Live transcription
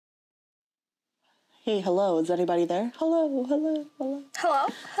Hey, hello, is anybody there? Hello, hello, hello. Hello,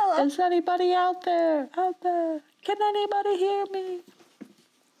 hello. Is anybody out there? Can anybody hear me?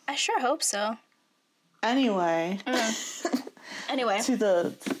 I sure hope so. Anyway. Anyway. To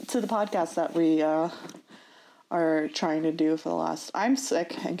the podcast that we are trying to do for the last... I'm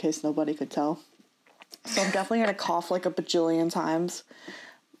sick, in case nobody could tell. So I'm definitely going to cough like a bajillion times.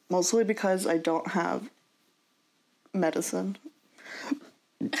 Mostly because I don't have medicine.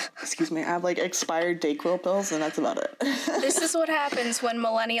 Excuse me, I have like expired Dayquil pills and that's about it. This is what happens when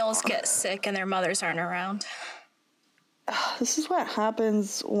millennials get sick and their mothers aren't around. This is what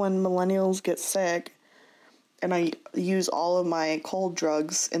happens when millennials get sick and I use all of my cold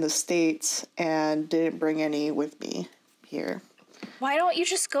drugs in the States and didn't bring any with me here. Why don't you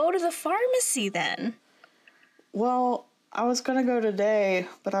just go to the pharmacy then? Well, I was gonna go today,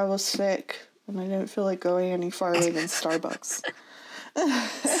 but I was sick and I didn't feel like going any farther than Starbucks.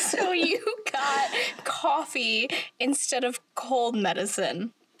 So you got coffee instead of cold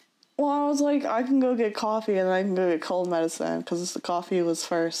medicine. Well, I was like, I can go get coffee and then I can go get cold medicine because the coffee was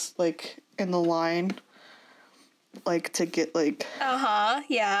first, like, in the line, like, to get, like...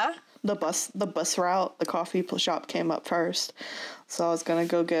 yeah. The bus route, the coffee shop came up first. So I was gonna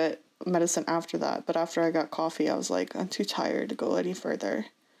go get medicine after that. But after I got coffee, I was like, I'm too tired to go any further.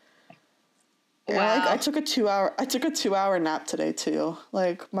 Wow. And I took a 2-hour nap today too.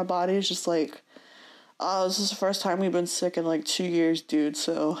 Like my body's just like, oh, this is the first time we've been sick in like 2 years, dude.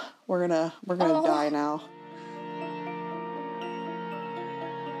 So we're gonna die now.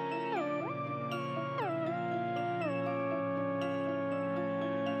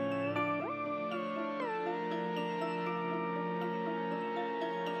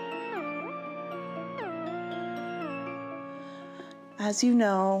 As you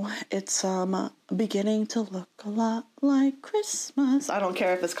know, it's beginning to look a lot like Christmas. I don't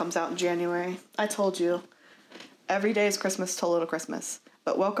care if this comes out in January. I told you. Every day is Christmas till Little Christmas.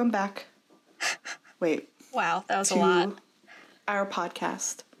 But welcome back. Wait. Wow, that was a lot. Our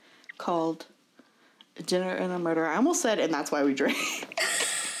podcast called Dinner and a Murder. I almost said, and that's why we drink.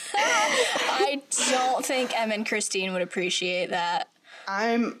 I don't think Em and Christine would appreciate that.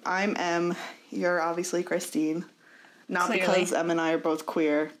 I'm Em. You're obviously Christine. Not Clearly. Because Em and I are both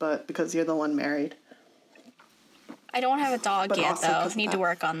queer, but because you're the one married. I don't have a dog yet, though. Need to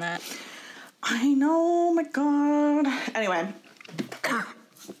work on that. I know, oh my god. Anyway.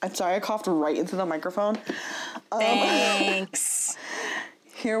 I'm sorry, I coughed right into the microphone. Thanks.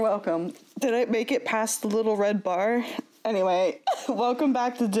 You're welcome. Did I make it past the little red bar? Anyway, welcome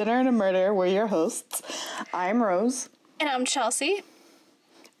back to Dinner and a Murder. We're your hosts. I'm Rose. And I'm Chelsea.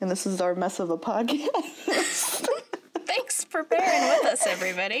 And this is our mess of a podcast. Thanks for bearing with us,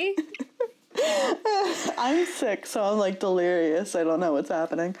 everybody. I'm sick, so I'm like delirious. I don't know what's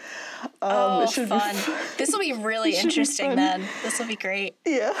happening. It should fun. This will be really interesting then. This will be great.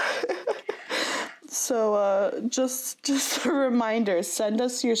 Yeah. So just a reminder, send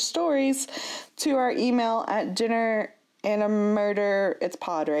us your stories to our email at dinnerandamurder. It's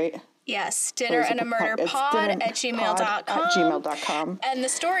pod, right? Yes, dinnerandamurderpod@gmail.com. And the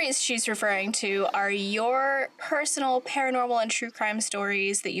stories she's referring to are your personal paranormal and true crime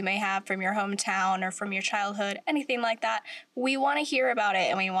stories that you may have from your hometown or from your childhood, anything like that. We want to hear about it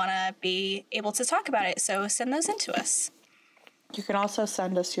and we want to be able to talk about it, so send those in to us. You can also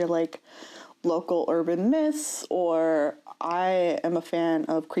send us your, like, local urban myths, or I am a fan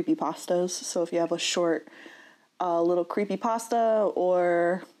of creepypastas, so if you have a short little creepypasta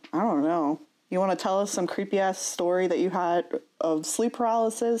or... I don't know. You want to tell us some creepy-ass story that you had of sleep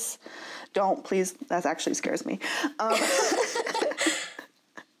paralysis? Don't, please. That actually scares me.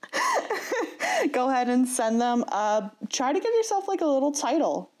 Go ahead and send them. Try to give yourself, like, a little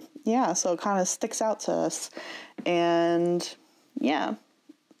title. Yeah, so it kind of sticks out to us. And, yeah.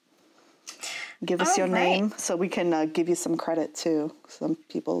 Give us your name so we can give you some credit, too. Some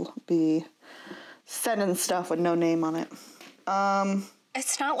people be sending stuff with no name on it.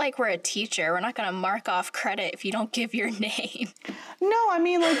 It's not like we're a teacher. We're not going to mark off credit if you don't give your name. No, I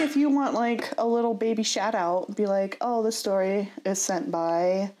mean, like, if you want, like, a little baby shout-out, be like, oh, this story is sent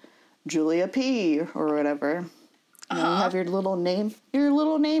by Julia P. or whatever. You know, you have your little name. Your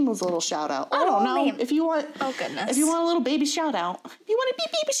little name was a little shout-out. I don't know. Name. If you want... Oh, goodness. If you want a little baby shout-out. If you want a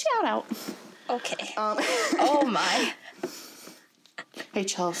baby shout-out. Okay. Oh, my. Hey,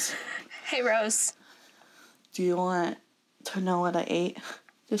 Chels. Hey, Rose. Do you want... to know what I ate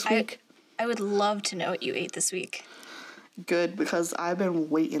this week? I would love to know what you ate this week. Good, because I've been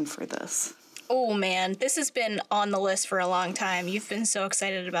waiting for this. Oh, man. This has been on the list for a long time. You've been so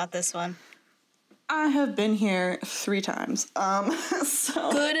excited about this one. I have been here 3 times.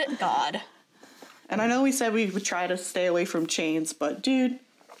 So good God. And I know we said we would try to stay away from chains, but dude,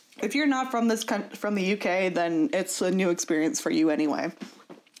 if you're not from from the UK, then it's a new experience for you anyway.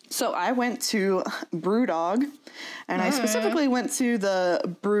 So I went to BrewDog, and I specifically went to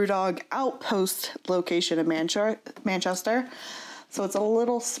the BrewDog Outpost location in Manchester. So it's a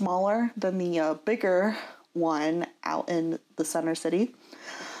little smaller than the bigger one out in the center city.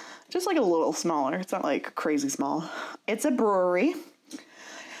 Just like a little smaller. It's not like crazy small. It's a brewery.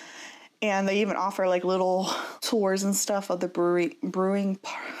 And they even offer like little tours and stuff of the brewing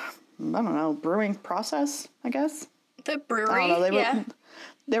process, I guess. The brewery? I don't know.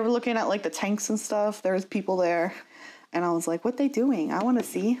 They were looking at like the tanks and stuff. There was people there. And I was like, what they doing? I want to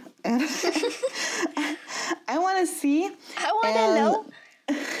see. And I want to see. I want to know.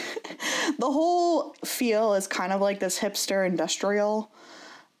 The whole feel is kind of like this hipster industrial,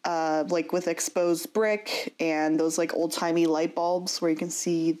 like with exposed brick and those like old timey light bulbs where you can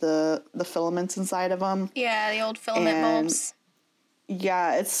see the filaments inside of them. Yeah, the old filament bulbs.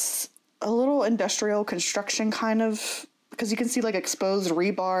 Yeah, it's a little industrial construction kind of, because you can see like exposed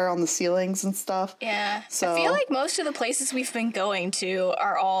rebar on the ceilings and stuff. Yeah. So, I feel like most of the places we've been going to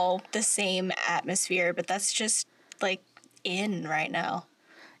are all the same atmosphere, but that's just like in right now.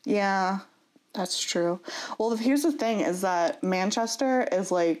 Yeah, that's true. Well, here's the thing is that Manchester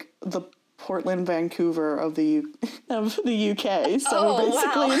is like the Portland, Vancouver of the UK. So we're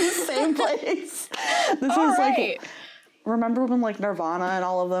basically in the same place. This is like, remember when like Nirvana and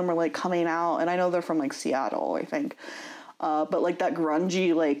all of them were like coming out, and I know they're from like Seattle, I think. But like that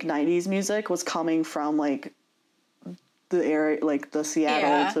grungy like 90s music was coming from like the area, like the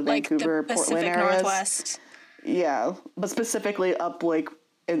Seattle to Vancouver, like the Portland Pacific areas. Northwest. Yeah, but specifically up like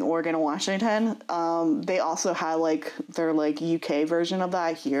in Oregon and Washington. They also had like their like UK version of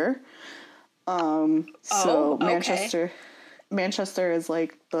that here. So Manchester is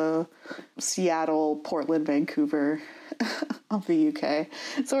like the Seattle, Portland, Vancouver of the UK.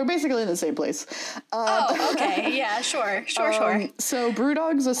 So we're basically in the same place. Okay. Yeah, sure. So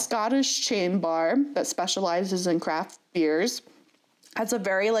BrewDog's a Scottish chain bar that specializes in craft beers. Has a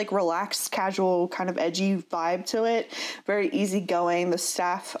very like relaxed, casual, kind of edgy vibe to it. Very easygoing. The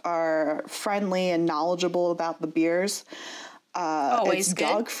staff are friendly and knowledgeable about the beers. Always it's good.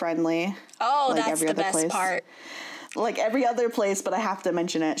 Dog friendly. Oh, like that's the best part. Like every other place, but I have to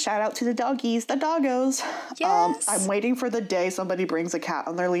mention it. Shout out to the doggies, the doggos. Yes. I'm waiting for the day somebody brings a cat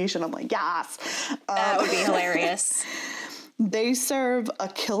on their leash, and I'm like, yes. That would be hilarious. They serve a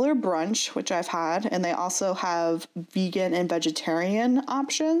killer brunch, which I've had, and they also have vegan and vegetarian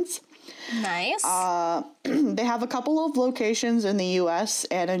options. Nice. They have a couple of locations in the U.S.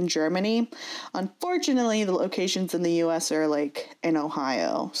 and in Germany. Unfortunately, the locations in the U.S. are like in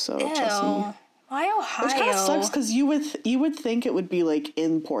Ohio. So Jesse, why Ohio? Which kind of sucks because you would think it would be like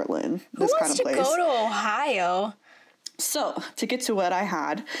in Portland. This kind of place. Who wants to go to Ohio? So to get to what I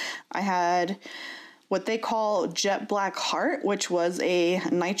had what they call Jet Black Heart, which was a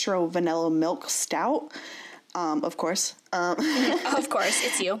nitro vanilla milk stout. Of course. Of course,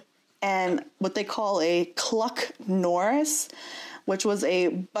 it's you. And what they call a Cluck Norris, which was a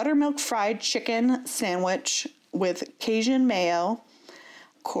buttermilk fried chicken sandwich with Cajun mayo,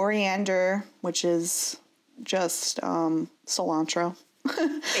 coriander, which is just cilantro.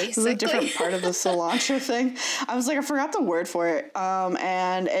 Basically. This is a different part of the cilantro thing. I was like, I forgot the word for it.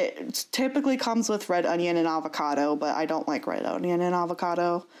 And it typically comes with red onion and avocado, but I don't like red onion and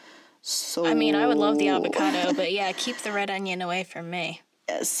avocado. So I mean, I would love the avocado, but yeah, keep the red onion away from me.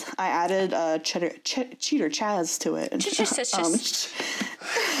 Yes, I added cheddar chaz to it.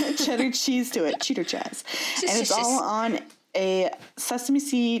 Cheddar cheese to it, cheddar chaz. And it's all on a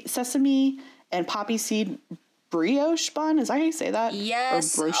sesame and poppy seed brioche bun. Is that how you say that?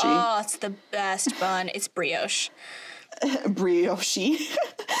 Yes. Or brioche? Oh, it's the best bun. It's brioche. Brioche.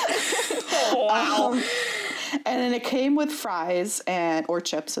 Oh, wow. And then it came with fries or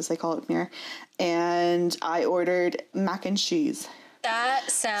chips, as they call it here. And I ordered mac and cheese. That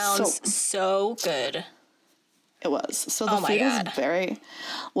sounds so good. It was. So the food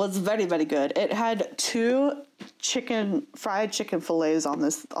was very, very good. It had 2 fried chicken fillets on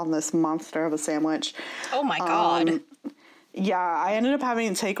this monster of a sandwich. Oh my God. Yeah, I ended up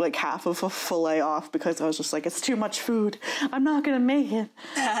having to take like half of a fillet off because I was just like, it's too much food. I'm not going to make it.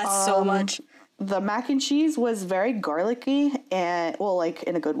 That's so much. The mac and cheese was very garlicky and, well, like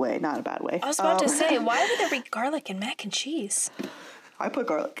in a good way, not a bad way. I was about to say, why would there be garlic in mac and cheese? I put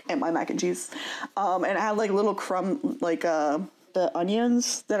garlic in my mac and cheese. And it had like little like the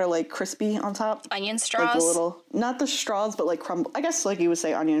onions that are like crispy on top. Onion straws? Like a little, not the straws, but like crumble. I guess like you would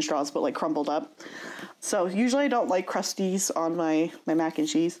say onion straws, but like crumbled up. So usually I don't like crusties on my mac and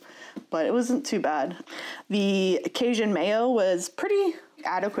cheese, but it wasn't too bad. The Cajun mayo was pretty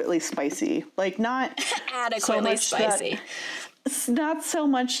adequately spicy. Like not adequately spicy. It's not so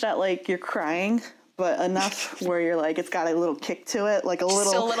much that like you're crying, but enough where you're like, it's got a little kick to it, like a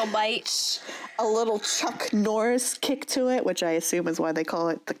little bite. A little Chuck Norris kick to it, which I assume is why they call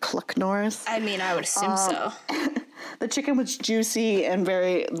it the Cluck Norris. I mean, I would assume so. The chicken was juicy and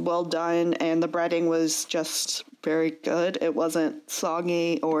very well done, and the breading was just very good. It wasn't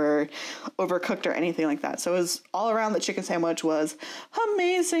soggy or overcooked or anything like that. So it was all around, the chicken sandwich was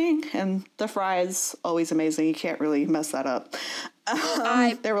amazing, and the fries, always amazing. You can't really mess that up.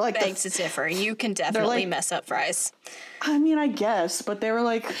 They were like beg to differ. You can definitely mess up fries. I mean, I guess, but they were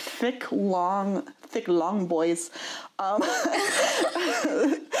like thick, long boys.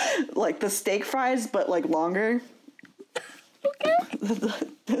 Like the steak fries, but like longer. Okay.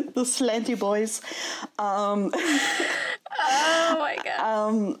 The slanty boys. Oh my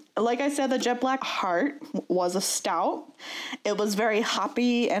god. Like I said, the Jet Black Heart was a stout. It was very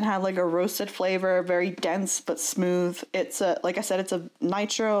hoppy and had like a roasted flavor, very dense but smooth. It's like I said, it's a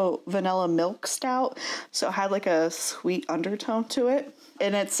nitro vanilla milk stout, so it had like a sweet undertone to it.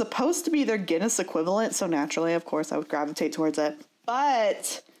 And it's supposed to be their Guinness equivalent, so naturally, of course, I would gravitate towards it.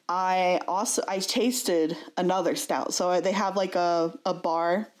 But I tasted another stout. So they have like a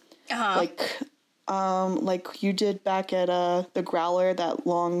bar, like you did back at the Growler, that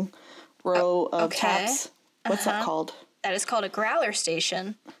long row of taps. What's that called? That is called a growler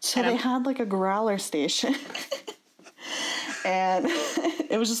station. So they had like a growler station. And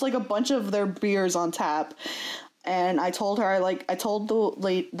it was just like a bunch of their beers on tap. And I told her, I told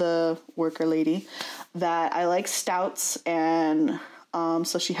the worker lady that I like stouts, and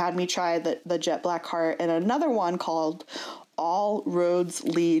so she had me try the Jet Black Heart and another one called All Roads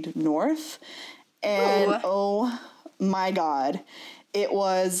Lead North. And oh my God, it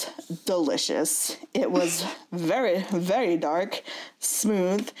was delicious. It was very, very dark,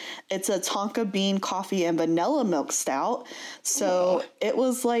 smooth. It's a Tonka bean coffee and vanilla milk stout. So it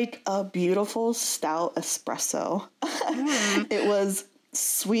was like a beautiful stout espresso. It was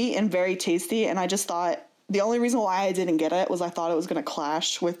sweet and very tasty. And I just thought, the only reason why I didn't get it was I thought it was going to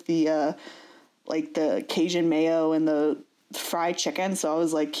clash with the like the Cajun mayo and the fried chicken. So I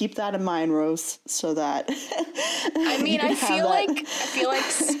was like, keep that in mind, Rose, so that I mean, I feel like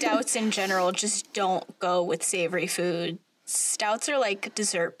stouts in general just don't go with savory food. Stouts are like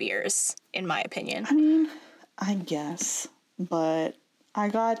dessert beers, in my opinion. I mean, I guess, but I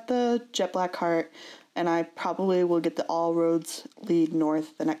got the Jet Black Heart, and I probably will get the All Roads Lead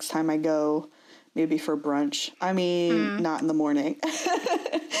North the next time I go, maybe for brunch. I mean, not in the morning.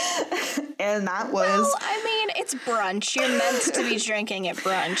 And that was... Well, I mean, it's brunch. You're meant to be drinking at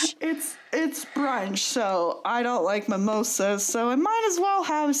brunch. It's brunch, so I don't like mimosas, so I might as well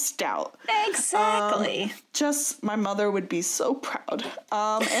have stout. Exactly. Just, my mother would be so proud.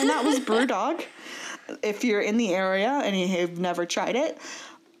 And that was BrewDog. If you're in the area and you have never tried it,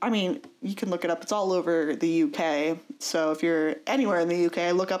 I mean, you can look it up. It's all over the UK. So if you're anywhere in the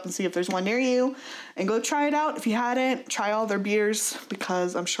UK, look up and see if there's one near you and go try it out. If you hadn't, try all their beers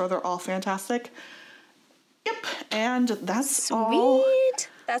because I'm sure they're all fantastic. Yep. And that's all. Sweet.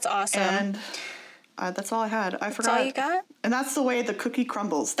 That's awesome. And that's all I had. I forgot. That's all you got? And that's the way the cookie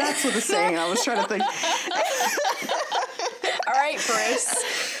crumbles. That's what it's saying. I was trying to think. All right,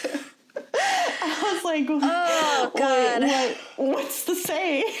 Bruce. I was like, oh, God. What's the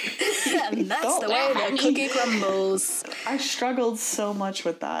saying? And that's the way the cookie crumbles. I struggled so much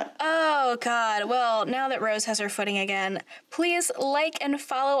with that. Oh, God. Well, now that Rose has her footing again, please like and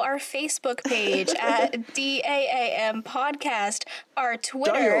follow our Facebook page at DAAM Podcast, our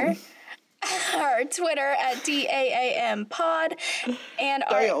Twitter at DAAM Pod, and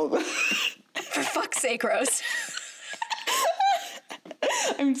our... For fuck's sake, Rose.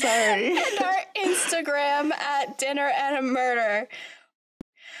 I'm sorry. And our Instagram at Dinner and a Murder.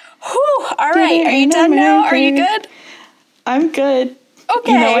 Whew, all right. Are you done now? Are you good? I'm good.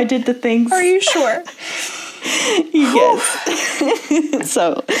 Okay. You know, I did the things. Are you sure? Yes.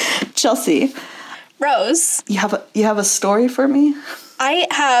 So, Chelsea. Rose. You have a story for me? I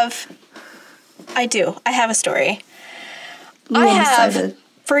do. I have a story. Ooh, I'm excited.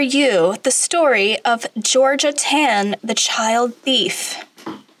 For you, the story of Georgia Tann, the child thief.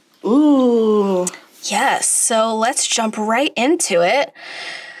 Ooh. Yes, so let's jump right into it.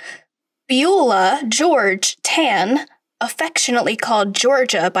 Beulah George Tann affectionately called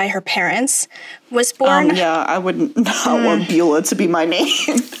Georgia by her parents, was born... Yeah, I would not want Beulah to be my name.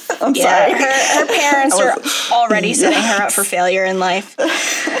 I'm sorry. Her parents are already setting her up for failure in life.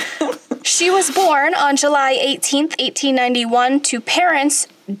 She was born on July 18th, 1891, to parents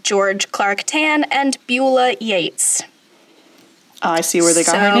George Clark Tann and Beulah Yates. I see where they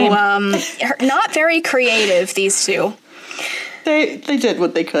got her name. Not very creative, these two. They did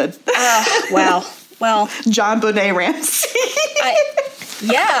what they could. Wow. Well, John Bonet Ramsey.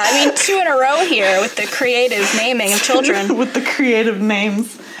 I mean, 2 in a row here with the creative naming of children. With the creative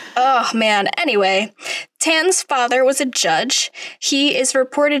names. Oh, man. Anyway, Tann's father was a judge. He is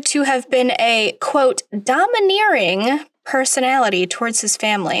reported to have been a, quote, domineering personality towards his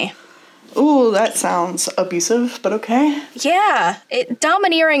family. Ooh, that sounds abusive, but okay. Yeah,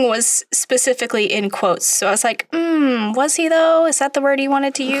 domineering was specifically in quotes, so I was like, was he though? Is that the word he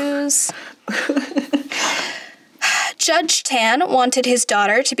wanted to use? Judge Tann wanted his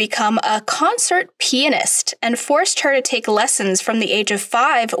daughter to become a concert pianist and forced her to take lessons from the age of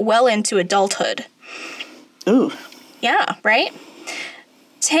 5 well into adulthood. Ooh. Yeah, right?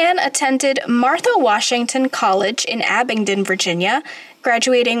 Tann attended Martha Washington College in Abingdon, Virginia,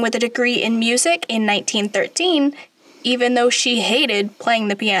 graduating with a degree in music in 1913, even though she hated playing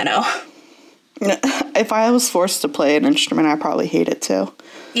the piano. If I was forced to play an instrument, I'd probably hate it too.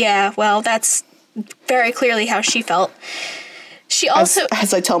 Yeah, well, that's very clearly how she felt. She also...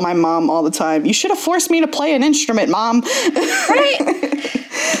 As I tell my mom all the time, you should have forced me to play an instrument, Mom. Right.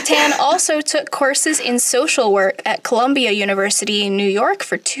 Tann also took courses in social work at Columbia University in New York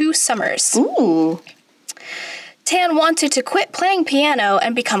for 2 summers. Ooh. Tann wanted to quit playing piano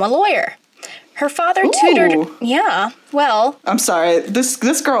and become a lawyer. Her father tutored... Yeah, well... I'm sorry.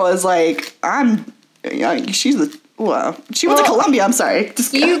 This girl is like... She's the... Well, she went to Columbia, I'm sorry.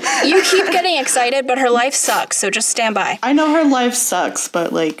 You keep getting excited, but her life sucks, so just stand by. I know her life sucks,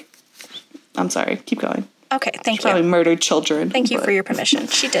 but, like... I'm sorry. Keep going. Okay, thank you. Probably murdered children. Thank you for your permission.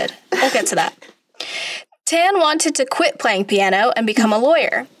 She did. We'll get to that. Tann wanted to quit playing piano and become a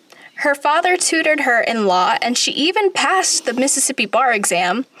lawyer. Her father tutored her in law, and she even passed the Mississippi bar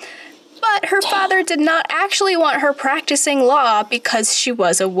exam. But her father did not actually want her practicing law because she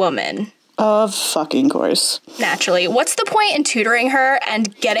was a woman. Of fucking course. Naturally. What's the point in tutoring her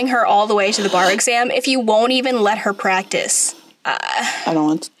and getting her all the way to the bar exam if you won't even let her practice? I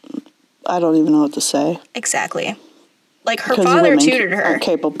don't even know what to say. Exactly. Like, her father tutored her. Are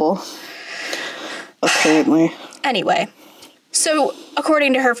capable. Apparently. Anyway. So,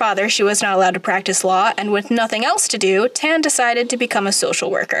 according to her father, she was not allowed to practice law, and with nothing else to do, Tann decided to become a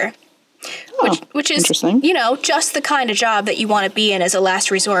social worker. Which is, just the kind of job that you want to be in as a last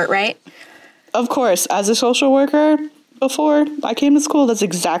resort, right? Of course. As a social worker, before I came to school, that's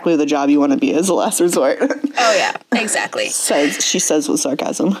exactly the job you want to be as a last resort. Oh, yeah. Exactly. She says with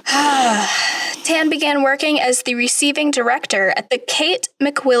sarcasm. Tann began working as the receiving director at the Kate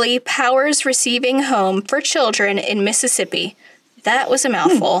McWillie Powers Receiving Home for Children in Mississippi. That was a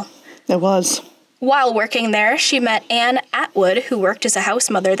mouthful. It was. While working there, she met Anne Atwood, who worked as a house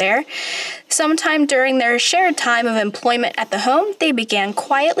mother there. Sometime during their shared time of employment at the home, they began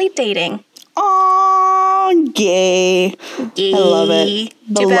quietly dating. Aww, gay. Gay. I love it.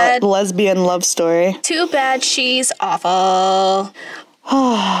 The lesbian love story. Too bad she's awful.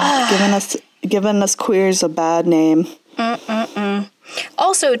 Giving us queers a bad name.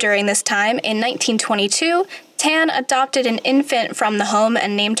 Also during this time, in 1922, Tann adopted an infant from the home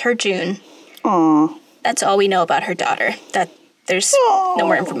and named her June. Aww. That's all we know about her daughter. There's no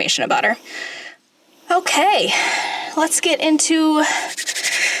more information about her. Okay, let's get into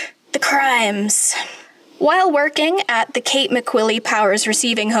the crimes. While working at the Kate McWillie Powers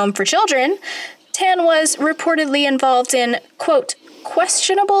Receiving Home for Children, Tann was reportedly involved in, quote,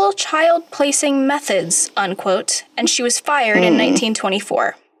 questionable child placing methods, unquote, and she was fired in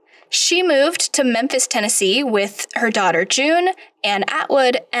 1924. She moved to Memphis, Tennessee with her daughter June, Anne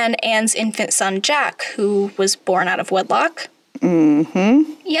Atwood, and Anne's infant son Jack, who was born out of wedlock.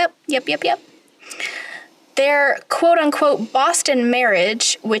 Mm-hmm. Yep. Their quote-unquote Boston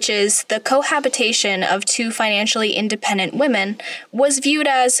marriage, which is the cohabitation of 2 financially independent women, was viewed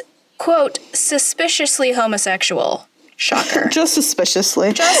as, quote, suspiciously homosexual. Shocker. Just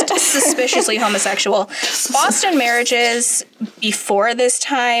suspiciously. Just suspiciously homosexual. Boston marriages before this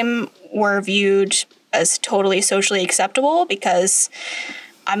time were viewed as totally socially acceptable because,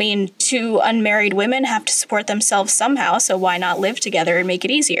 2 unmarried women have to support themselves somehow, so why not live together and make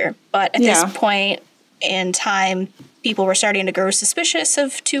it easier? But at this point in time, people were starting to grow suspicious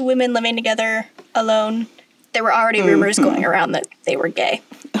of 2 women living together alone. There were already rumors going around that they were gay.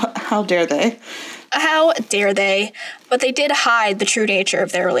 How dare they? How dare they? But they did hide the true nature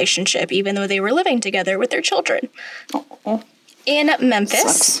of their relationship, even though they were living together with their children. Oh. In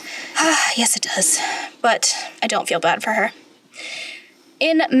Memphis. Yes, it does. But I don't feel bad for her.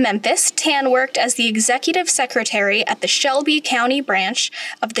 In Memphis, Tann worked as the executive secretary at the Shelby County branch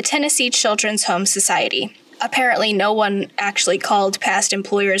of the Tennessee Children's Home Society. Apparently, no one actually called past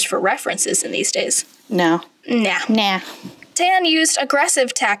employers for references in these days. No. Nah. Tann used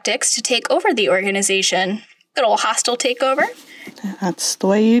aggressive tactics to take over the organization. Good old hostile takeover. That's the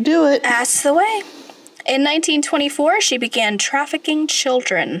way you do it. That's the way. In 1924, she began trafficking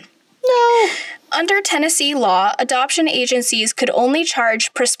children. No. Under Tennessee law, adoption agencies could only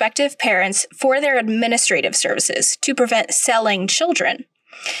charge prospective parents for their administrative services to prevent selling children.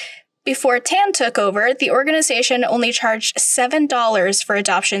 Before Tann took over, the organization only charged $7 for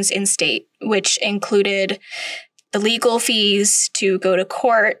adoptions in state, which included the legal fees to go to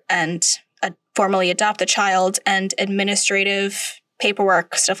court and formally adopt the child and administrative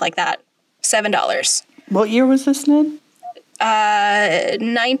paperwork, stuff like that. $7. What year was this, Ned?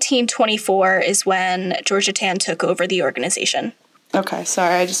 1924 is when Georgia Tann took over the organization. Okay,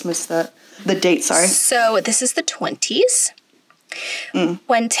 sorry, I just missed the date, sorry. So this is the 20s.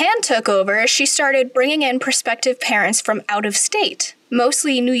 When Tann took over, she started bringing in prospective parents from out of state,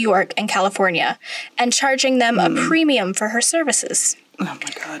 mostly New York and California, and charging them a premium for her services. Oh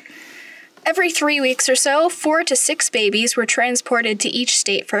my God. Every 3 weeks or so, 4 to 6 babies were transported to each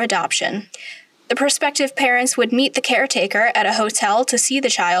state for adoption. The prospective parents would meet the caretaker at a hotel to see the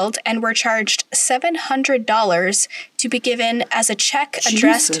child and were charged $700 to be given as a check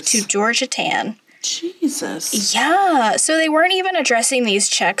addressed to Georgia Tann. Jesus. Yeah, so they weren't even addressing these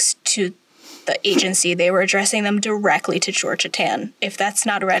checks to the agency. They were addressing them directly to Georgia Tann. If that's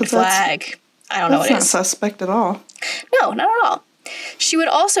not a red flag, I don't know what it is. That's not suspect at all. No, not at all. She would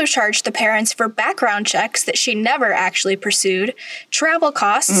also charge the parents for background checks that she never actually pursued, travel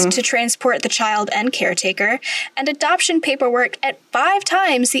costs to transport the child and caretaker, and adoption paperwork at 5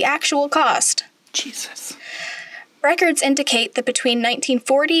 times the actual cost. Jesus. Records indicate that between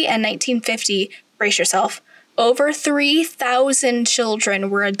 1940 and 1950, brace yourself, over 3,000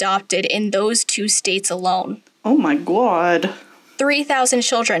 children were adopted in those 2 states alone. Oh my God. 3,000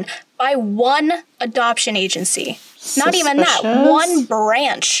 children by one adoption agency. Not even that, one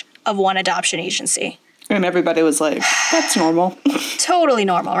branch of one adoption agency. And everybody was like, that's normal. Totally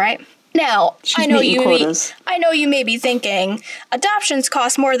normal, right? Now, I know you may be thinking, adoptions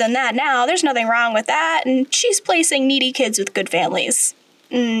cost more than that now. There's nothing wrong with that. And she's placing needy kids with good families.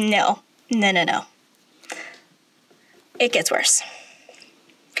 No. It gets worse.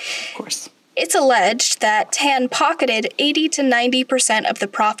 Of course. It's alleged that Tann pocketed 80 to 90% of the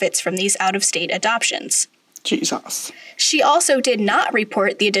profits from these out-of-state adoptions. Jesus. She also did not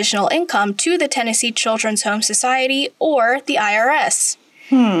report the additional income to the Tennessee Children's Home Society or the IRS.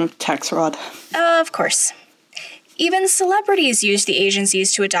 Tax fraud. Of course. Even celebrities use the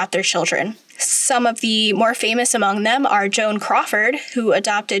agencies to adopt their children. Some of the more famous among them are Joan Crawford, who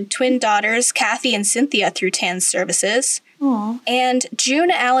adopted twin daughters Kathy and Cynthia through Tann's services, and June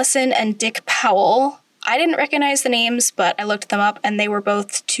Allison and Dick Powell. I didn't recognize the names, but I looked them up, and they were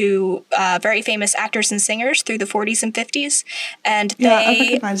both 2 very famous actors and singers through the 40s and 50s. And I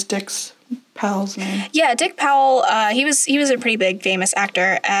recognize Dick's Powell's name. Yeah, Dick Powell, he was a pretty big, famous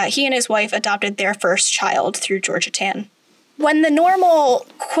actor. He and his wife adopted their first child through Georgia Tann. When the normal,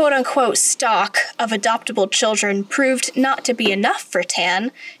 quote-unquote, stock of adoptable children proved not to be enough for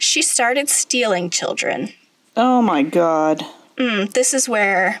Tann, she started stealing children. Oh my God. This is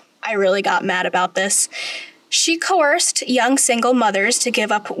where I really got mad about this. She coerced young single mothers to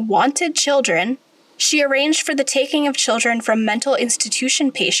give up wanted children. She arranged for the taking of children from mental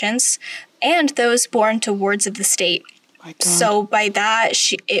institution patients and those born to wards of the state. My God. So by that,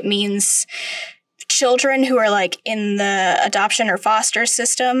 it means children who are like in the adoption or foster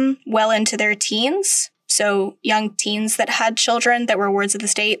system well into their teens. So young teens that had children that were wards of the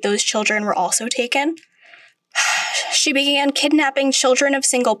state, those children were also taken. She began kidnapping children of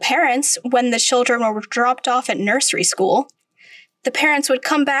single parents when the children were dropped off at nursery school. The parents would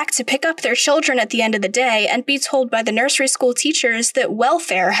come back to pick up their children at the end of the day and be told by the nursery school teachers that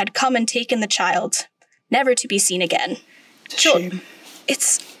welfare had come and taken the child, never to be seen again. It's a shame.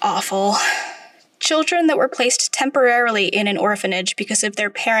 It's awful. Children that were placed temporarily in an orphanage because of their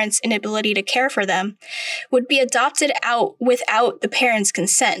parents' inability to care for them would be adopted out without the parents'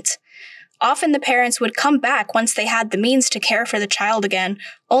 consent. Often the parents would come back once they had the means to care for the child again,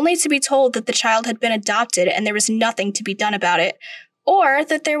 only to be told that the child had been adopted and there was nothing to be done about it, or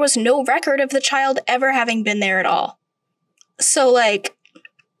that there was no record of the child ever having been there at all. So,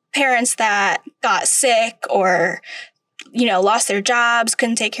 parents that got sick or, lost their jobs,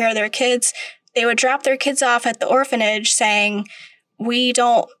 couldn't take care of their kids, they would drop their kids off at the orphanage saying, we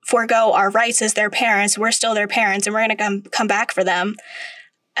don't forego our rights as their parents. We're still their parents, and we're going to come back for them.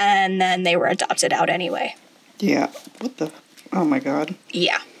 And then they were adopted out anyway. Yeah. What the? Oh, my God.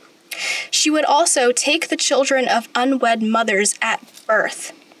 Yeah. She would also take the children of unwed mothers at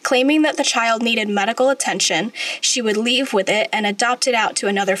birth. Claiming that the child needed medical attention, she would leave with it and adopt it out to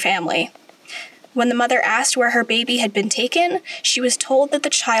another family. When the mother asked where her baby had been taken, she was told that the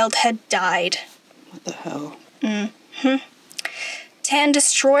child had died. What the hell? Mm-hmm. Tann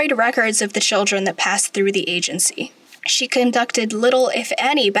destroyed records of the children that passed through the agency. She conducted little, if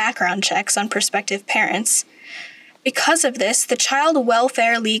any, background checks on prospective parents. Because of this, the Child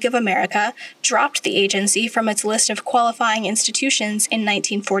Welfare League of America dropped the agency from its list of qualifying institutions in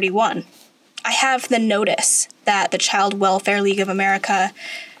 1941. I have the notice that the Child Welfare League of America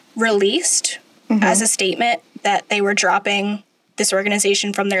released as a statement that they were dropping this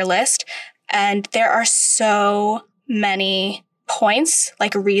organization from their list. And there are so many points,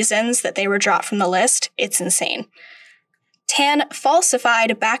 like reasons that they were dropped from the list. It's insane. Tann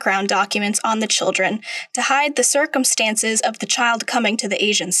falsified background documents on the children to hide the circumstances of the child coming to the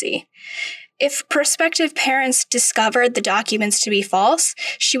agency. If prospective parents discovered the documents to be false,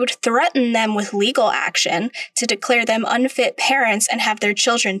 she would threaten them with legal action to declare them unfit parents and have their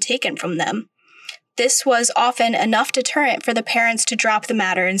children taken from them. This was often enough deterrent for the parents to drop the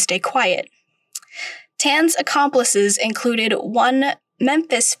matter and stay quiet. Tann's accomplices included one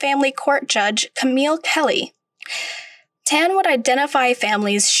Memphis family court judge, Camille Kelly. Tann would identify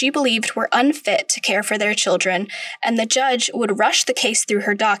families she believed were unfit to care for their children, and the judge would rush the case through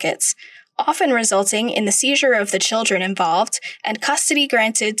her dockets, often resulting in the seizure of the children involved and custody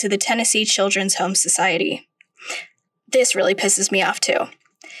granted to the Tennessee Children's Home Society. This really pisses me off too.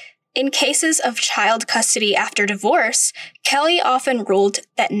 In cases of child custody after divorce, Kelly often ruled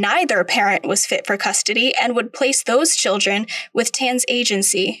that neither parent was fit for custody and would place those children with Tann's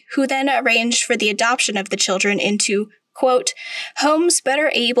agency, who then arranged for the adoption of the children into, quote, homes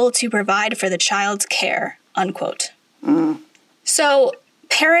better able to provide for the child's care, unquote. So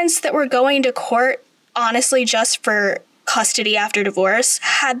parents that were going to court, honestly, just for custody after divorce,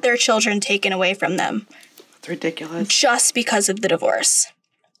 had their children taken away from them. That's ridiculous. Just because of the divorce.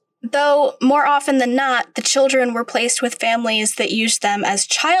 Though, more often than not, the children were placed with families that used them as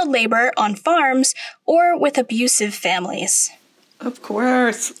child labor on farms or with abusive families. Of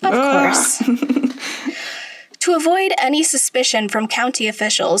course. Of course. To avoid any suspicion from county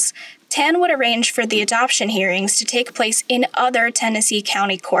officials, Tann would arrange for the adoption hearings to take place in other Tennessee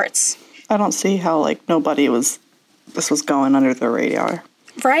county courts. I don't see how, this was going under the radar.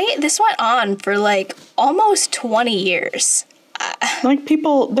 Right? This went on for, almost 20 years.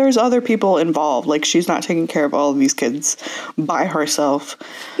 There's other people involved. She's not taking care of all of these kids by herself.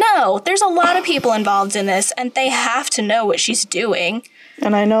 No, there's a lot of people involved in this, and they have to know what she's doing.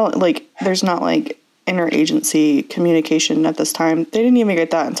 And I know, there's not, interagency communication at this time. They didn't even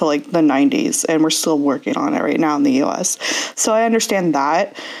get that until, the 90s, and we're still working on it right now in the U.S. So I understand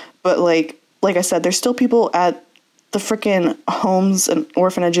that, but, like I said, there's still people at the freaking homes and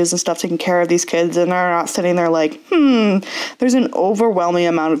orphanages and stuff taking care of these kids, and they're not sitting there there's an overwhelming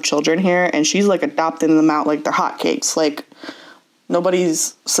amount of children here, and she's adopting them out like they're hotcakes.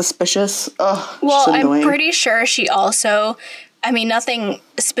 Nobody's suspicious. Ugh. Well, I'm pretty sure she also, nothing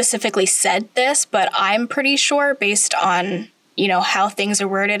specifically said this, but I'm pretty sure based on, how things are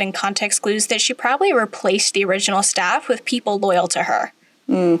worded and context clues that she probably replaced the original staff with people loyal to her.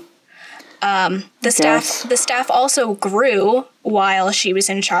 The staff also grew while she was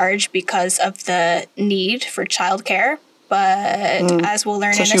in charge because of the need for childcare. But as we'll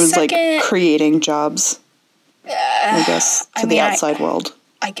learn in a second, so she was creating jobs. I guess to the outside world.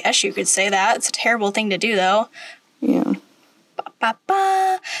 I guess you could say that. It's a terrible thing to do, though. Yeah.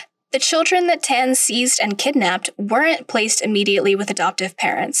 The children that Tann seized and kidnapped weren't placed immediately with adoptive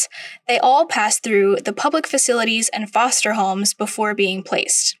parents. They all passed through the public facilities and foster homes before being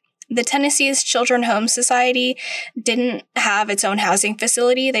placed. The Tennessee's Children's Home Society didn't have its own housing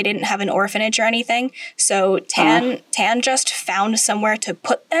facility. They didn't have an orphanage or anything. So Tann just found somewhere to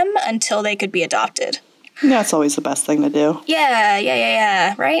put them until they could be adopted. That's always the best thing to do.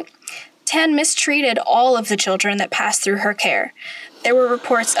 Yeah, right? Tann mistreated all of the children that passed through her care. There were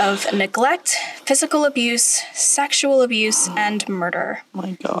reports of neglect, physical abuse, sexual abuse, and murder.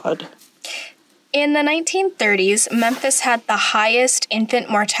 My God. In the 1930s, Memphis had the highest infant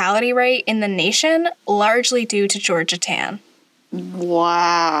mortality rate in the nation, largely due to Georgia Tann.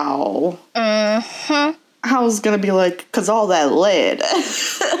 Wow. I was gonna be like, because all that lead.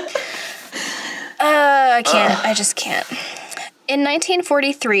 I can't. I just can't. In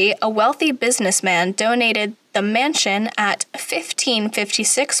 1943, a wealthy businessman donated the mansion at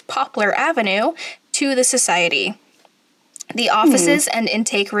 1556 Poplar Avenue to the society. The offices and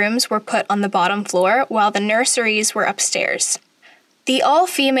intake rooms were put on the bottom floor, while the nurseries were upstairs. The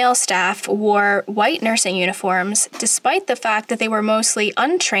all-female staff wore white nursing uniforms, despite the fact that they were mostly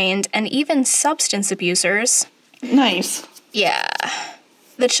untrained and even substance abusers. Nice. Yeah.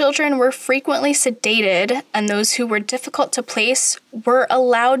 The children were frequently sedated, and those who were difficult to place were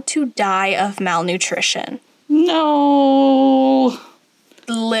allowed to die of malnutrition. No.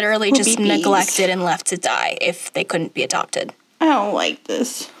 Literally just neglected and left to die if they couldn't be adopted. I don't like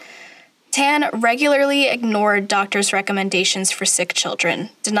this. Tann regularly ignored doctors' recommendations for sick children,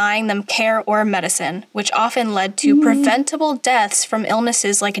 denying them care or medicine, which often led to preventable deaths from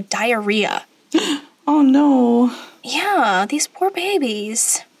illnesses like diarrhea. Oh no. Yeah, these poor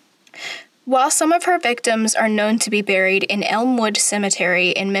babies. While some of her victims are known to be buried in Elmwood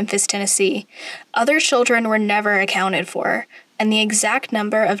Cemetery in Memphis, Tennessee, other children were never accounted for, and the exact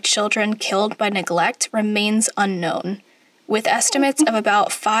number of children killed by neglect remains unknown, with estimates of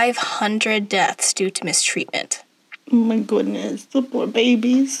about 500 deaths due to mistreatment. Oh my goodness, the poor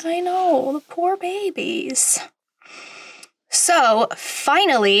babies. I know, the poor babies. So,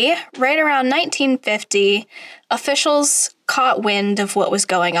 finally, right around 1950, officials caught wind of what was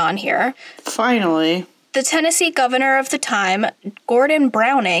going on here. Finally. The Tennessee governor of the time, Gordon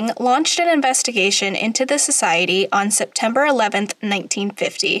Browning, launched an investigation into the society on September 11th,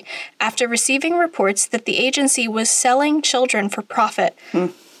 1950, after receiving reports that the agency was selling children for profit.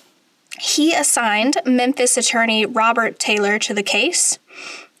 He assigned Memphis attorney Robert Taylor to the case.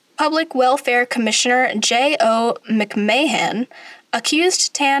 Public Welfare Commissioner J.O. McMahon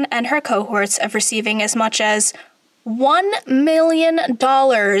accused Tann and her cohorts of receiving as much as $1 million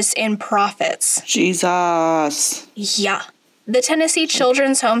in profits. Jesus. Yeah. The Tennessee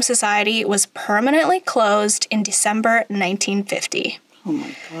Children's Home Society was permanently closed in December 1950. Oh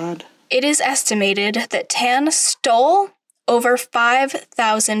my God. It is estimated that Tann stole over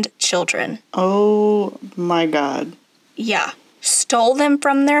 5,000 children. Oh my God. Yeah. Stole them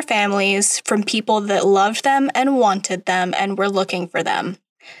from their families, from people that loved them and wanted them and were looking for them.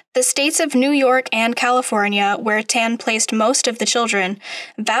 The states of New York and California, where Tann placed most of the children,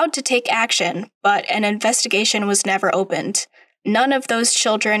 vowed to take action, but an investigation was never opened. None of those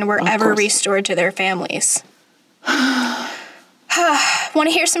children were ever restored to their families. Want to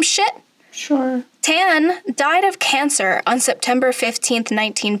hear some shit? Sure. Tann died of cancer on September 15th,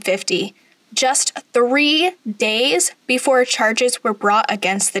 1950. Just 3 days before charges were brought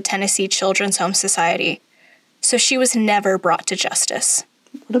against the Tennessee Children's Home Society. So she was never brought to justice.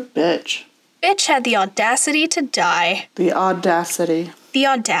 What a bitch. Bitch had the audacity to die. The audacity. The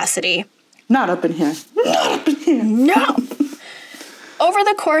audacity. Not up in here. Not up in here. No! Over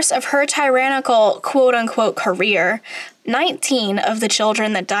the course of her tyrannical quote-unquote career, 19 of the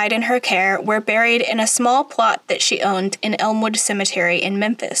children that died in her care were buried in a small plot that she owned in Elmwood Cemetery in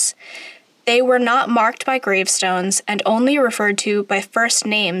Memphis. They were not marked by gravestones and only referred to by first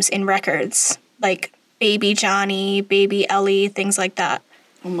names in records, like Baby Johnny, Baby Ellie, things like that.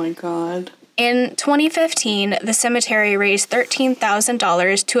 Oh my God. In 2015, the cemetery raised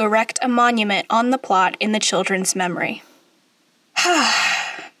 $13,000 to erect a monument on the plot in the children's memory.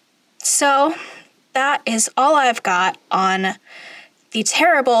 So, that is all I've got on the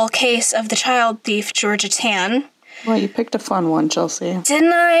terrible case of the child thief Georgia Tann. Well, you picked a fun one, Chelsea.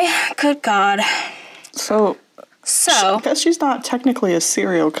 Didn't I? Good God. So I guess she's not technically a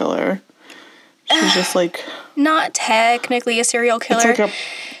serial killer. She's just like... Not technically a serial killer. It's like a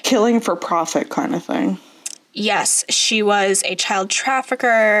killing for profit kind of thing. Yes, she was a child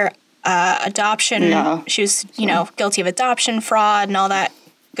trafficker, adoption. Yeah. She was, guilty of adoption fraud and all that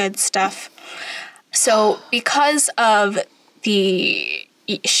good stuff. So because of the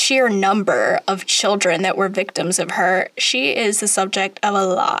sheer number of children that were victims of her, she is the subject of a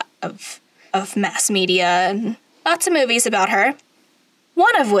lot of mass media and lots of movies about her.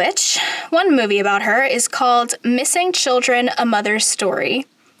 One movie about her is called Missing Children, A Mother's Story,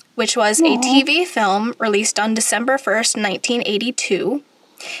 which was a TV film released on December 1st, 1982.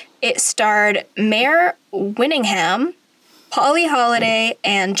 It starred Mare Winningham, Polly Holliday,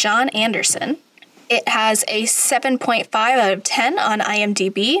 and John Anderson. It has a 7.5 out of 10 on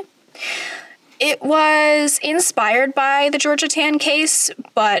IMDb. It was inspired by the Georgia Tann case,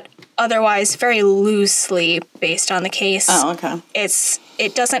 but otherwise very loosely based on the case. Oh, okay.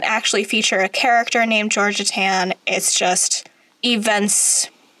 It doesn't actually feature a character named Georgia Tann. It's just events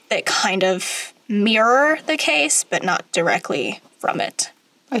that kind of mirror the case, but not directly from it.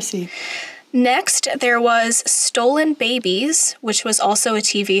 I see. Next, there was Stolen Babies, which was also a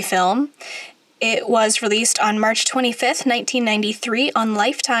TV film. It was released on March 25th, 1993 on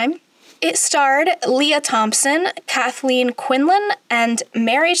Lifetime. It starred Leah Thompson, Kathleen Quinlan, and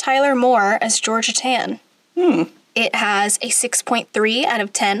Mary Tyler Moore as Georgia Tann. It has a 6.3 out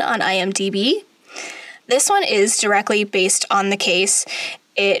of 10 on IMDb. This one is directly based on the case.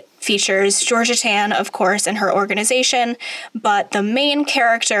 It features Georgia Tann, of course, and her organization, but the main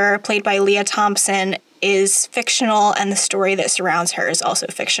character, played by Leah Thompson, is fictional, and the story that surrounds her is also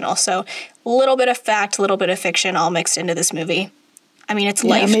fictional. So a little bit of fact, a little bit of fiction all mixed into this movie. I mean, it's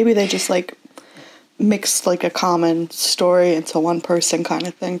life. Maybe they just, like, mixed, like, a common story into one person kind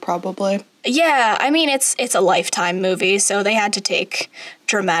of thing, probably. Yeah, I mean, it's a Lifetime movie, so they had to take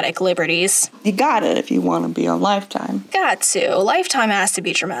dramatic liberties. You got it if you want to be on Lifetime. Got to. Lifetime has to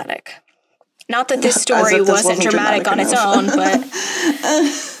be dramatic. Not that this story wasn't dramatic on its own, but...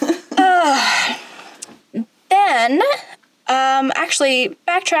 Then, actually,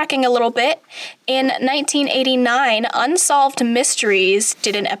 backtracking a little bit, in 1989, Unsolved Mysteries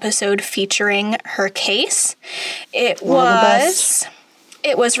did an episode featuring her case. It was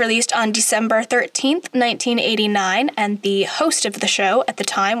released on December 13th, 1989, and the host of the show at the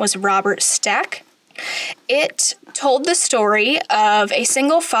time was Robert Stack. It told the story of a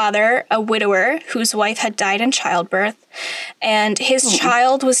single father, a widower, whose wife had died in childbirth, and his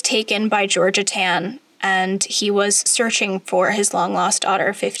child was taken by Georgia Tann, and he was searching for his long-lost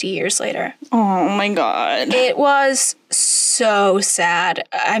daughter 50 years later. Oh, my God. It was so sad.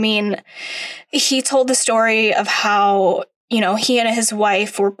 I mean, he told the story of how, you know, he and his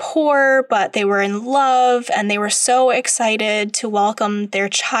wife were poor, but they were in love, and they were so excited to welcome their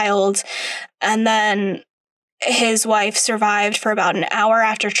child. And then his wife survived for about an hour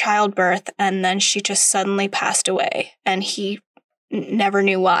after childbirth, and then she just suddenly passed away, and he never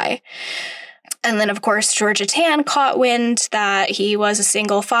knew why. And then, of course, Georgia Tann caught wind that he was a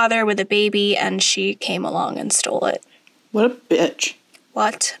single father with a baby, and she came along and stole it. What a bitch.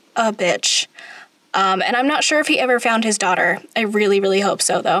 What a bitch. And I'm not sure if he ever found his daughter. I really, really hope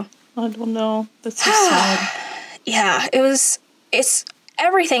so, though. I don't know. That's so sad. Yeah, it's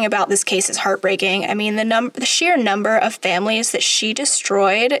everything about this case is heartbreaking. I mean, the sheer number of families that she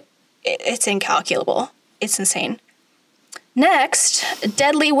destroyed, it's incalculable. It's insane. Next,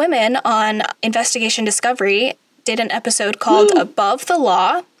 Deadly Women on Investigation Discovery did an episode called Above the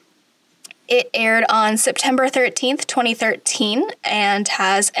Law. It aired on September 13th, 2013, and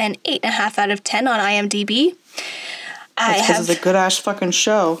has an 8.5 out of 10 on IMDb. That's because it's a good-ass fucking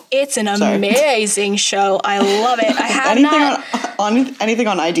show. It's an amazing show. I love it. I have anything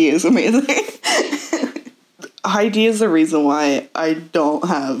on ID is amazing. ID is the reason why I don't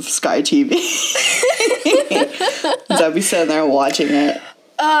have Sky TV. I'd be sitting there watching it.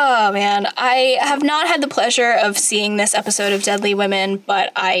 Oh, man. I have not had the pleasure of seeing this episode of Deadly Women,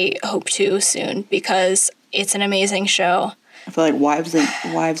 but I hope to soon because it's an amazing show. I feel like Wives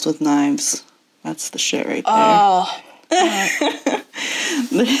with Knives. That's the shit right there. Oh.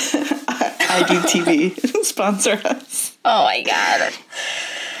 ID TV. Sponsor us. Oh, my God.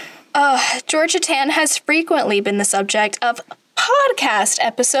 Georgia Tann has frequently been the subject of podcast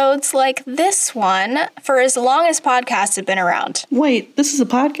episodes like this one for as long as podcasts have been around. Wait, this is a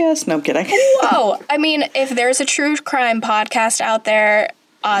podcast? No, I'm kidding. Whoa. I mean, if there's a true crime podcast out there,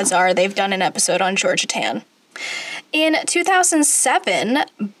 odds are they've done an episode on Georgia Tann. In 2007,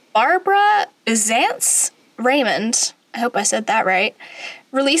 Barbara Zantz Raymond, I hope I said that right,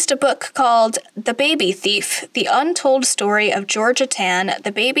 released a book called The Baby Thief, The Untold Story of Georgia Tann,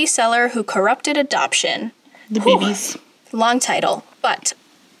 the Baby Seller Who Corrupted Adoption. The babies. Long title, but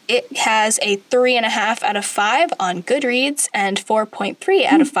it has a 3.5 out of 5 on Goodreads and 4.3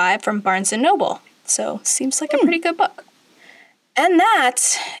 out of 5 from Barnes & Noble. So, seems like a pretty good book. And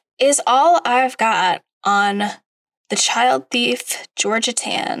that is all I've got on the child thief, Georgia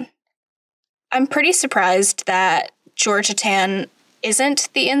Tann. I'm pretty surprised that Georgia Tann isn't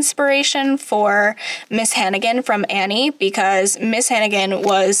the inspiration for Miss Hannigan from Annie, because Miss Hannigan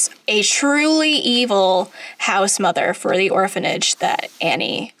was a truly evil house mother for the orphanage that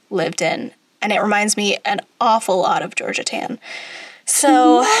Annie lived in. And it reminds me an awful lot of Georgia Tann.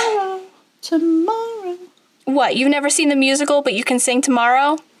 So... Tomorrow. What, you've never seen the musical, but you can sing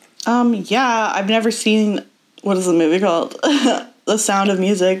Tomorrow? Yeah, I've never seen... What is the movie called? The Sound of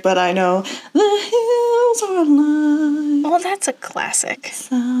Music, but I know The Hills Are Alive. Well, that's a classic.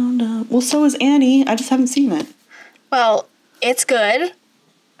 Sound of... Well, so is Annie. I just haven't seen it. Well, it's good.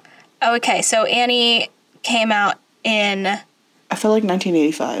 Okay, so Annie came out in... I feel like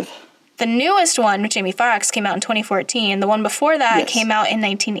 1985. The newest one with Jamie Foxx came out in 2014. The one before that came out in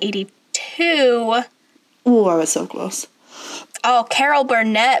 1982. Ooh, I was so close. Oh, Carol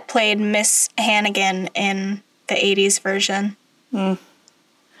Burnett played Miss Hannigan in the 80s version.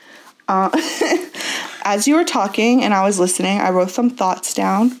 As you were talking and I was listening, I wrote some thoughts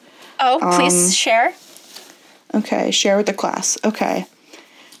down. Oh, please share. Okay, share with the class. Okay.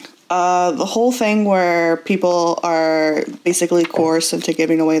 The whole thing where people are basically coerced into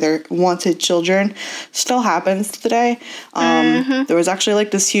giving away their wanted children still happens today. There was actually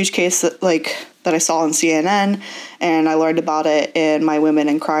like this huge case that I saw on CNN, and I learned about it in my women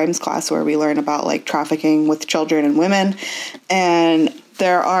in crimes class where we learn about like trafficking with children and women. And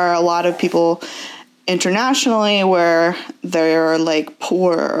there are a lot of people internationally where they're like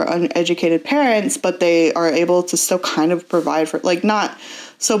poor or uneducated parents, but they are able to still kind of provide for, like, not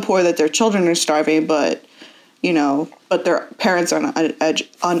so poor that their children are starving, but but their parents are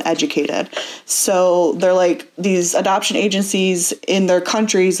uneducated. So they're like these adoption agencies in their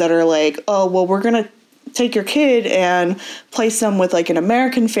countries that are like, oh, well, we're going to take your kid and place them with like an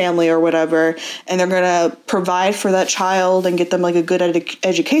American family or whatever, and they're going to provide for that child and get them like a good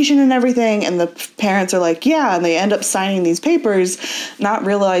education and everything. And the parents are like, yeah, and they end up signing these papers, not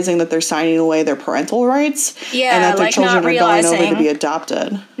realizing that they're signing away their parental rights, and that their like children are going over to be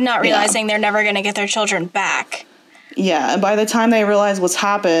adopted. Not realizing they're never going to get their children back. Yeah, and by the time they realize what's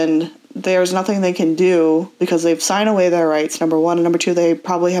happened, there's nothing they can do because they've signed away their rights, number one. And number two, they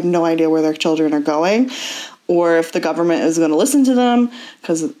probably have no idea where their children are going or if the government is going to listen to them,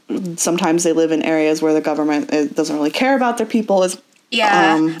 because sometimes they live in areas where the government doesn't really care about their people. So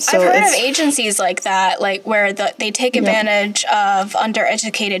I've heard of agencies like that, like where they take advantage of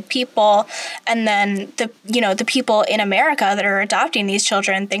undereducated people, and then the people in America that are adopting these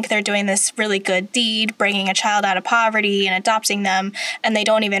children think they're doing this really good deed, bringing a child out of poverty and adopting them, and they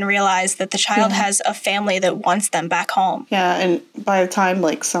don't even realize that the child has a family that wants them back home. Yeah, and by the time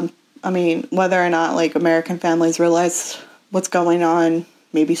whether or not like American families realize what's going on,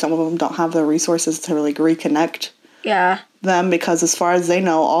 maybe some of them don't have the resources to really reconnect. Yeah. Them, because as far as they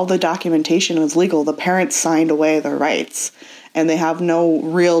know, all the documentation was legal. The parents signed away their rights, and they have no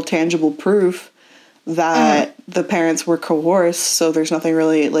real tangible proof that the parents were coerced. So there's nothing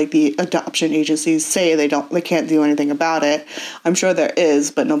really, like the adoption agencies say they can't do anything about it. I'm sure there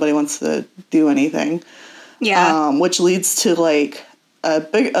is, but nobody wants to do anything. Yeah. Which leads to like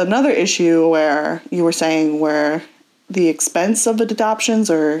another issue where you were saying where the expense of the adoptions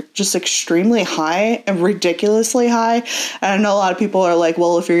are just extremely high and ridiculously high. And I know a lot of people are like,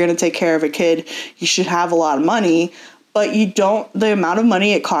 well, if you're going to take care of a kid, you should have a lot of money. But the amount of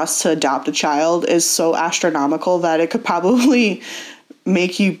money it costs to adopt a child is so astronomical that it could probably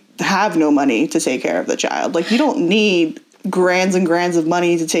make you have no money to take care of the child. Like, you don't need grands and grands of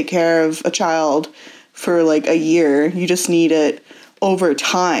money to take care of a child for like a year. You just need it over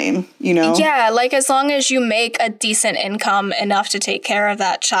time, Yeah, like as long as you make a decent income enough to take care of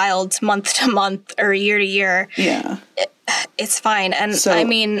that child month to month or year to year. Yeah. It's fine. And so,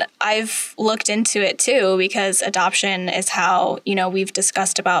 I've looked into it too, because adoption is how, we've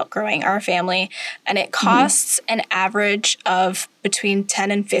discussed about growing our family, and it costs an average of between 10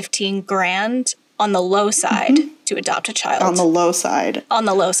 and 15 grand on the low side to adopt a child. On the low side. On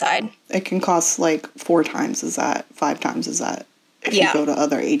the low side. It can cost like 4 times as that, 5 times as that. If you go to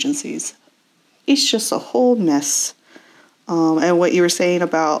other agencies. It's just a whole mess. And what you were saying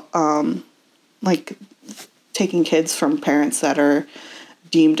about like taking kids from parents that are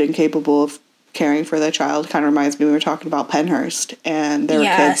deemed incapable of caring for their child kind of reminds me, we were talking about Pennhurst, and there were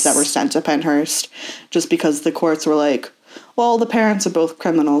kids that were sent to Pennhurst just because the courts were like, well, the parents are both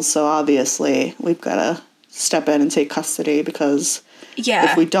criminals, so obviously we've got to step in and take custody, because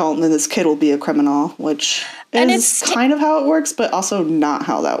if we don't, then this kid will be a criminal, which is kind of how it works, but also not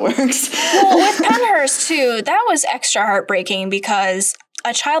how that works. Well, with Pennhurst, too, that was extra heartbreaking, because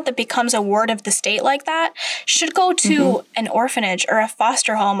a child that becomes a ward of the state like that should go to an orphanage or a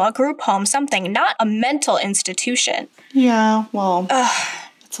foster home, a group home, something, not a mental institution. Yeah, well,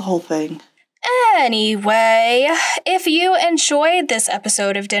 it's a whole thing. Anyway, if you enjoyed this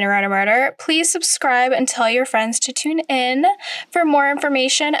episode of Dinner on a Murder, please subscribe and tell your friends to tune in. For more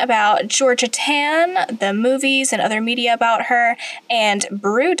information about Georgia Tann, the movies and other media about her, and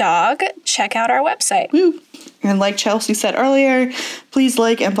BrewDog, check out our website. Woo. And like Chelsea said earlier, please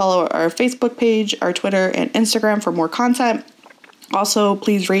like and follow our Facebook page, our Twitter, and Instagram for more content. Also,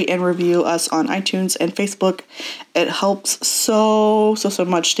 please rate and review us on iTunes and Facebook. It helps so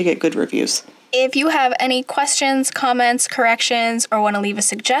much to get good reviews. If you have any questions, comments, corrections, or want to leave a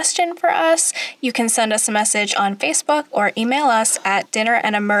suggestion for us, you can send us a message on Facebook or email us at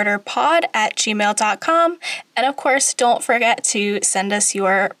dinnerandamurderpod@gmail.com. And of course, don't forget to send us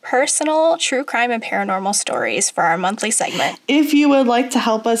your personal true crime and paranormal stories for our monthly segment. If you would like to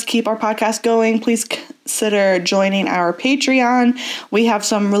help us keep our podcast going, please consider joining our Patreon. We have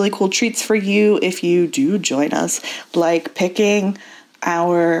some really cool treats for you if you do join us, like picking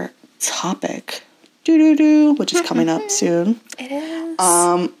our topic, which is coming up soon. It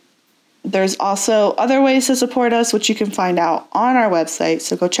is. There's also other ways to support us, which you can find out on our website,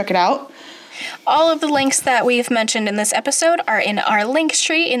 so go check it out. All of the links that we've mentioned in this episode are in our link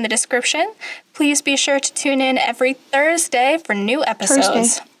tree in the description. Please be sure to tune in every Thursday for new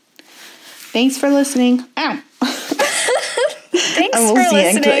episodes. Thanks for listening. Ow. Thanks I for almost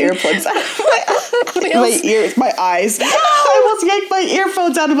listening. yanked the earplugs out of my ears, my eyes. No! I almost yanked my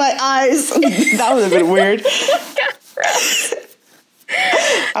earphones out of my eyes. That would have been weird.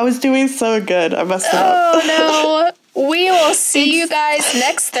 I was doing so good. I messed it up. Oh no. We will see you guys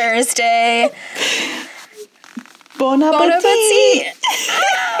next Thursday. Bon appetit. Bon appetit.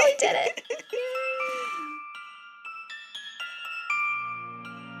 Oh, we did it.